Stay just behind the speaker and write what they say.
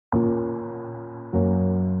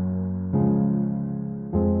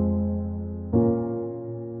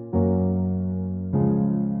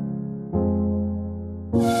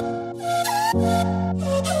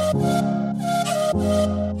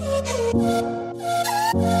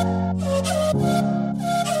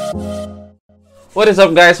What is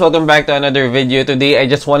up, guys? Welcome back to another video. Today I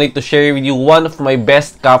just wanted to share with you one of my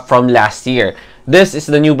best cap from last year. This is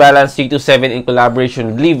the New Balance 327 in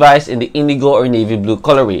collaboration with Levi's in the indigo or navy blue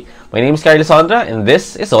colorway. My name is Karl Lisondra and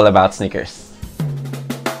this is all about sneakers.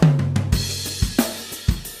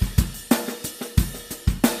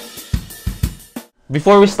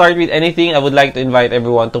 Before we start with anything, I would like to invite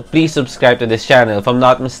everyone to please subscribe to this channel. If I'm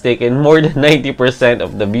not mistaken, more than 90%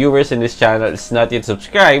 of the viewers in this channel is not yet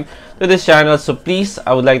subscribed to this channel. So please,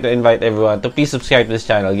 I would like to invite everyone to please subscribe to this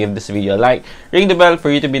channel, give this video a like, ring the bell for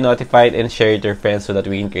you to be notified, and share it to your friends so that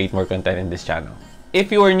we can create more content in this channel. If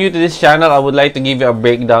you are new to this channel, I would like to give you a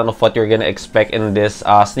breakdown of what you're going to expect in this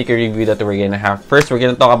sneaker review that we're going to have. First, we're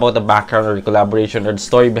going to talk about the background or the collaboration or the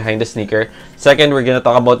story behind the sneaker. Second, we're going to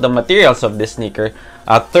talk about the materials of this sneaker.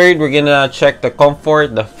 Third, we're going to check the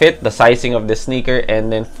comfort, the fit, the sizing of the sneaker. And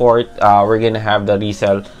then fourth, we're going to have the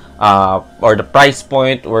resale or the price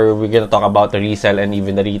point, where we're going to talk about the resale and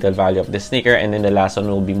even the retail value of the sneaker. And then the last one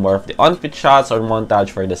will be more of the on-fit shots or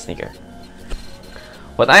montage for the sneaker.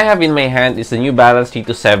 What I have in my hand is the New Balance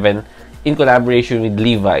 327 in collaboration with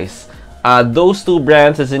Levi's. Those two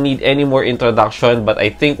brands doesn't need any more introduction, but I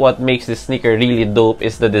think what makes this sneaker really dope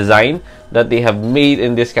is the design that they have made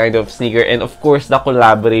in this kind of sneaker, and of course the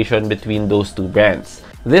collaboration between those two brands.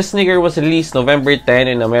 This sneaker was released November 10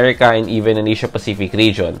 in America and even in Asia Pacific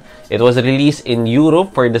region. It was released in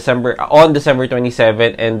Europe for on December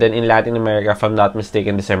 27, and then in Latin America, if I'm not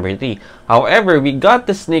mistaken, December 3. However, we got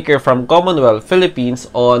the sneaker from Commonwealth, Philippines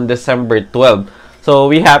on December 12. So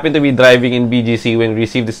we happened to be driving in BGC when we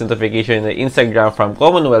received this notification in the Instagram from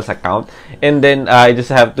Commonwealth's account, and then I just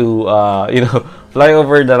have to fly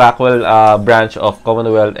over the Rockwell branch of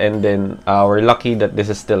Commonwealth, and then we're lucky that this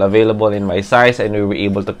is still available in my size and we were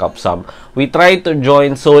able to cop some. We tried to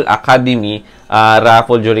join Seoul Academy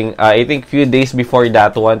raffle during I think few days before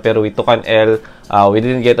that one, pero we took an L. We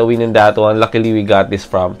didn't get a win in that one. Luckily, we got this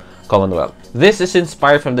from Commonwealth. This is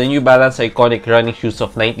inspired from the New Balance iconic running shoes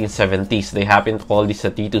of 1970s. They happen to call this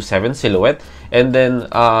a 327 silhouette, and then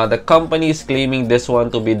the company is claiming this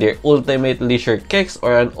one to be their ultimate leisure kicks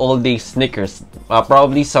or an all-day sneakers.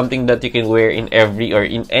 Probably something that you can wear in every or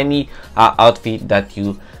in any outfit that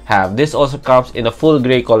you have. This also comes in a full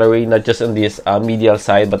gray colorway, not just on this medial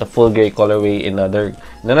side, but a full gray colorway in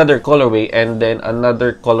another colorway, and then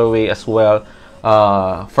another colorway as well.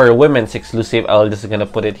 For women's exclusive. I'll just gonna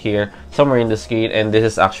put it here somewhere in the screen, and this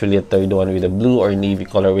is actually a third one with a blue or navy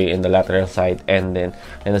colorway in the lateral side, and then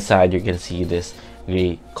in the side you can see this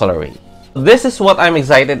gray colorway. This is what I'm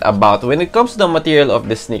excited about when it comes to the material of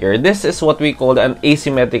this sneaker. This is what we call an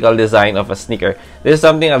asymmetrical design of a sneaker. This is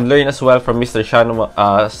something I've learned as well from Mr.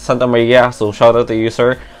 Santa Maria, so shout out to you,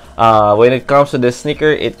 sir. When it comes to this sneaker,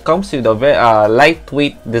 it comes with a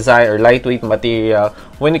lightweight design or lightweight material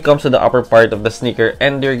when it comes to the upper part of the sneaker,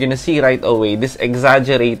 and you're gonna see right away this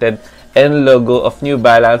exaggerated N logo of New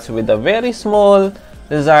Balance with a very small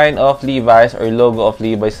design of Levi's or logo of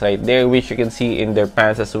Levi's right there, which you can see in their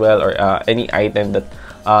pants as well, or any item that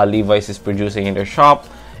Levi's is producing in their shop.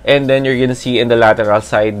 And then you're gonna see in the lateral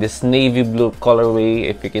side this navy blue colorway,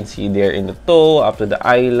 if you can see there in the toe, up to the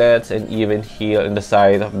eyelets, and even heel in the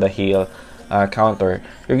side of the heel counter.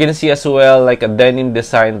 You're gonna see as well like a denim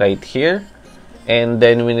design right here. And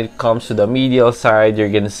then when it comes to the medial side, you're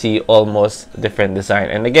gonna see almost different design.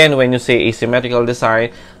 And again, when you say asymmetrical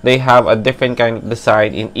design, they have a different kind of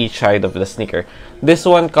design in each side of the sneaker. This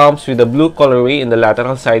one comes with a blue colorway in the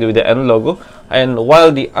lateral side with the N logo, and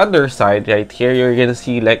while the other side right here, you're gonna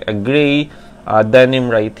see like a gray denim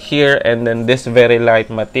right here, and then this very light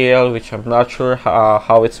material, which I'm not sure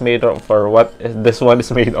how it's made of or what this one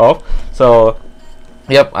is made of. So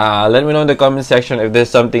yep, let me know in the comment section if there's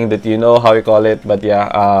something that you know how you call it. But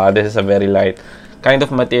yeah, this is a very light kind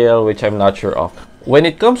of material which I'm not sure of. When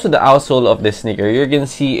it comes to the outsole of this sneaker, you're gonna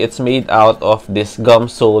see it's made out of this gum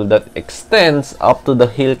sole that extends up to the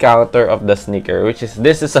heel counter of the sneaker,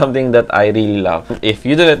 this is something that I really love. If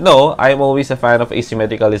you didn't know, I'm always a fan of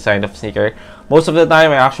asymmetrical design of sneaker. Most of the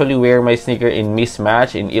time, I actually wear my sneaker in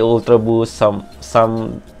mismatch, in Ultra Boost.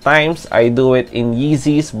 Sometimes I do it in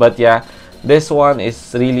Yeezys, but yeah, this one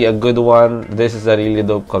is really a good one. This is a really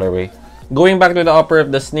dope colorway. Going back to the upper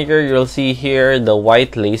of the sneaker, you'll see here the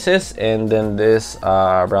white laces, and then this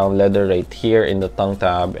brown leather right here in the tongue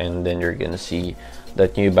tab, and then you're gonna see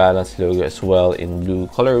that New Balance logo as well in blue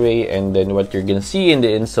colorway, and then what you're gonna see in the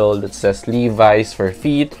insole that says Levi's for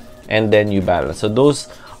feet, and then New Balance. So those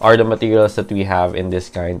are the materials that we have in this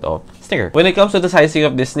kind of sneaker. When it comes to the sizing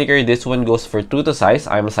of this sneaker, this one goes for true to size.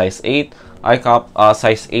 I'm a size 8. I cop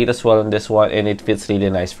size 8 as well on this one, and it fits really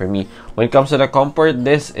nice for me. When it comes to the comfort,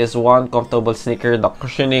 this is one comfortable sneaker. The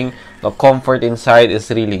cushioning, the comfort inside is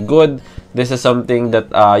really good. This is something that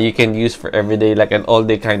you can use for everyday, like an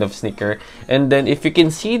all-day kind of sneaker. And then if you can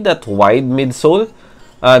see that wide midsole,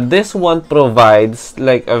 this one provides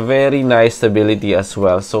like a very nice stability as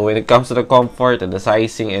well. So when it comes to the comfort and the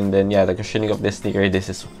sizing, and then yeah, the cushioning of this sneaker,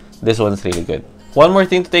 this one's really good. One more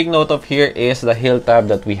thing to take note of here is the heel tab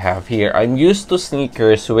that we have here. I'm used to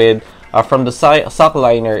sneakers with from the sock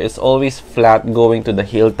liner, it's always flat going to the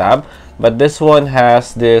heel tab, but this one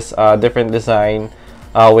has this different design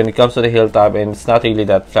when it comes to the heel tab, and it's not really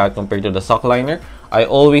that flat compared to the sock liner. I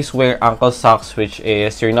always wear ankle socks, which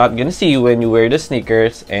is you're not gonna see when you wear the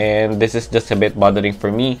sneakers, and this is just a bit bothering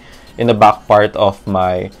for me in the back part of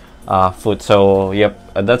my foot. So yep,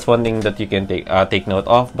 that's one thing that you can take note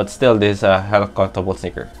of, but still this is a hell comfortable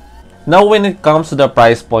sneaker. Now when it comes to the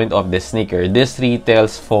price point of this sneaker, this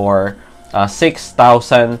retails for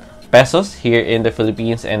 6,000 pesos here in the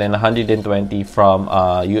Philippines, and then 120 from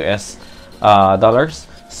US dollars.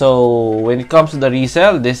 So when it comes to the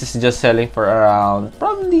resale, this is just selling for around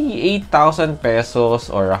probably 8,000 pesos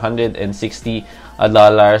or 160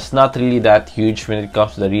 dollars. Not really that huge when it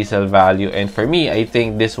comes to the resale value, and for me, I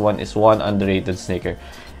think this one is one underrated sneaker.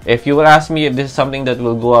 If you will ask me if this is something that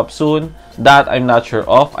will go up soon, that I'm not sure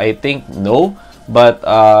of. I think no, but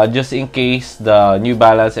just in case the New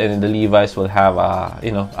Balance and the Levi's will have a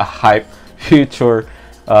hype future,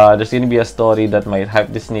 there's gonna be a story that might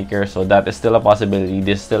hype this sneaker, so that is still a possibility.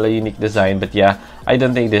 This is still a unique design, but yeah, I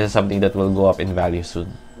don't think this is something that will go up in value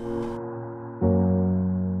soon.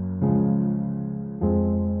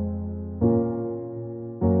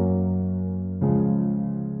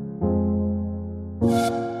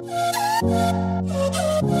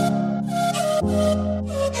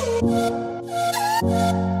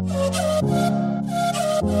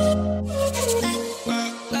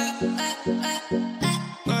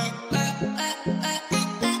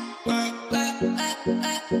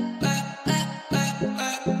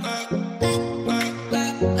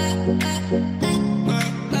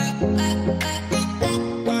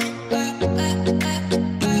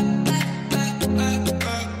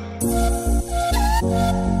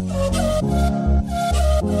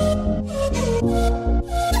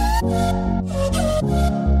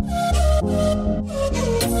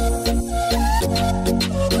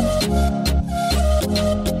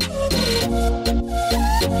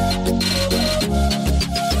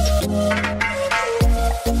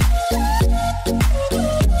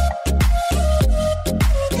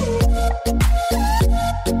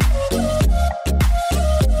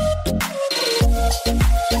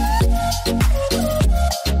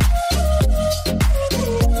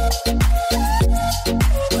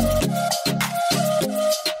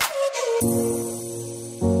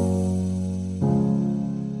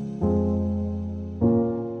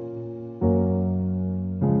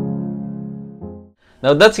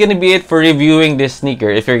 Now that's gonna be it for reviewing this sneaker.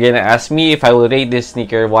 If you're gonna ask me if I will rate this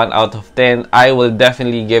sneaker 1 out of 10, I will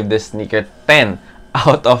definitely give this sneaker 10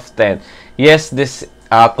 out of 10. Yes, this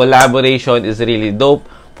collaboration is really dope.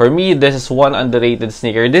 For me, this is one underrated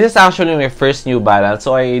sneaker. This is actually my first New Balance,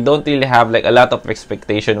 so I don't really have like a lot of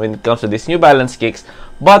expectation when it comes to this New Balance kicks.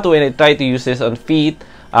 But when I try to use this on feet,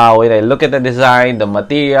 when I look at the design, the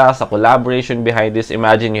materials, the collaboration behind this,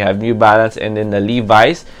 imagine you have New Balance and then the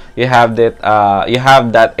Levi's. You have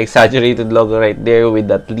that exaggerated logo right there with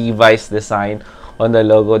that Levi's design on the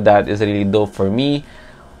logo. That is really dope for me.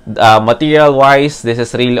 Material wise, this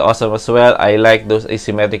is really awesome as well. I like those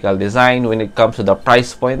asymmetrical design. When it comes to the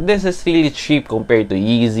price point, this is really cheap compared to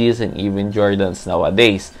Yeezys and even Jordans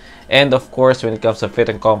nowadays. And of course, when it comes to fit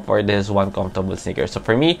and comfort, this is one comfortable sneaker. So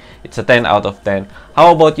for me, it's a 10 out of 10.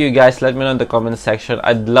 How about you guys? Let me know in the comment section.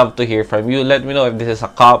 I'd love to hear from you. Let me know if this is a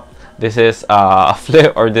cop, this is a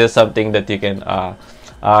flip, or this is something that you can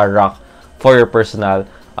rock for your personal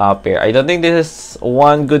pair. I don't think this is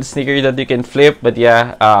one good sneaker that you can flip, but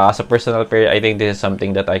yeah, as a personal pair, I think this is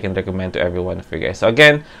something that I can recommend to every one of you guys. So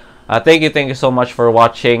again, thank you so much for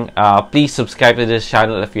watching. Please subscribe to this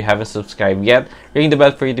channel if you haven't subscribed yet. Ring the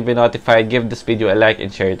bell for you to be notified. Give this video a like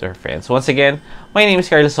and share it to your friends. Once again, my name is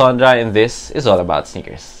Karl, and this is all about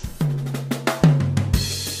sneakers.